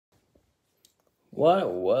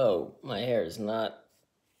What? Whoa, my hair is not...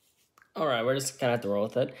 Alright, we're just gonna have to roll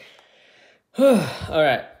with it.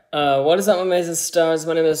 Alright, what is up, my amazing stars?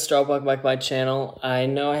 My name is Starbuck, back my channel. I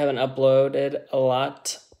know I haven't uploaded a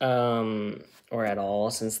lot, or at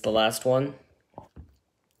all since the last one.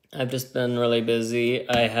 I've just been really busy.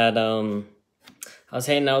 I was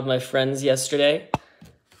hanging out with my friends yesterday.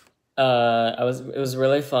 It was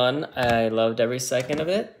really fun. I loved every second of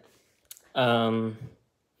it.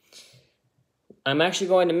 I'm actually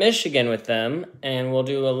going to Michigan with them, and we'll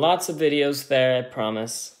do lots of videos there, I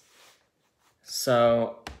promise.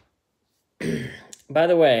 So, by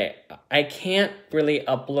the way, I can't really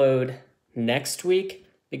upload next week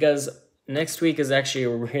because next week is actually a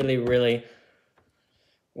really,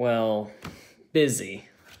 well, busy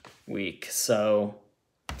week. So,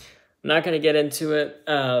 I'm not going to get into it,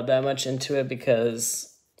 that much into it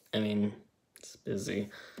because, I mean, it's busy.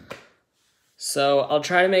 So, I'll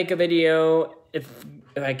try to make a video. If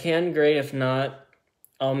I can, great. If not,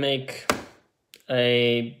 I'll make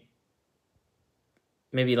maybe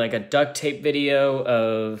like a duct tape video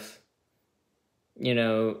of, you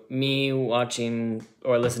know, me watching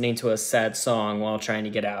or listening to a sad song while trying to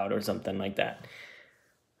get out or something like that.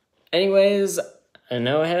 Anyways, I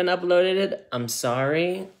know I haven't uploaded it. I'm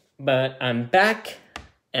sorry, but I'm back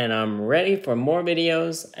and I'm ready for more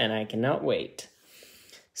videos and I cannot wait.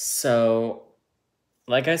 So,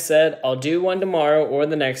 like I said, I'll do one tomorrow or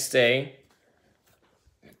the next day,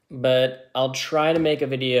 but I'll try to make a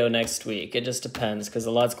video next week. It just depends because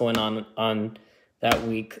a lot's going on that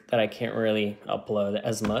week that I can't really upload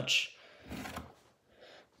as much.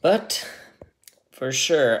 But for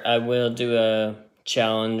sure, I will do a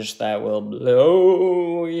challenge that will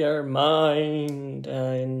blow your mind.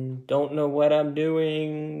 I don't know what I'm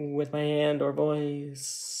doing with my hand or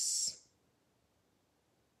voice.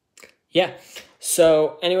 Yeah.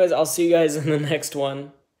 So, anyways, I'll see you guys in the next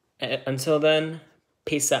one. Until then,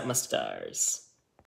 peace out, my stars.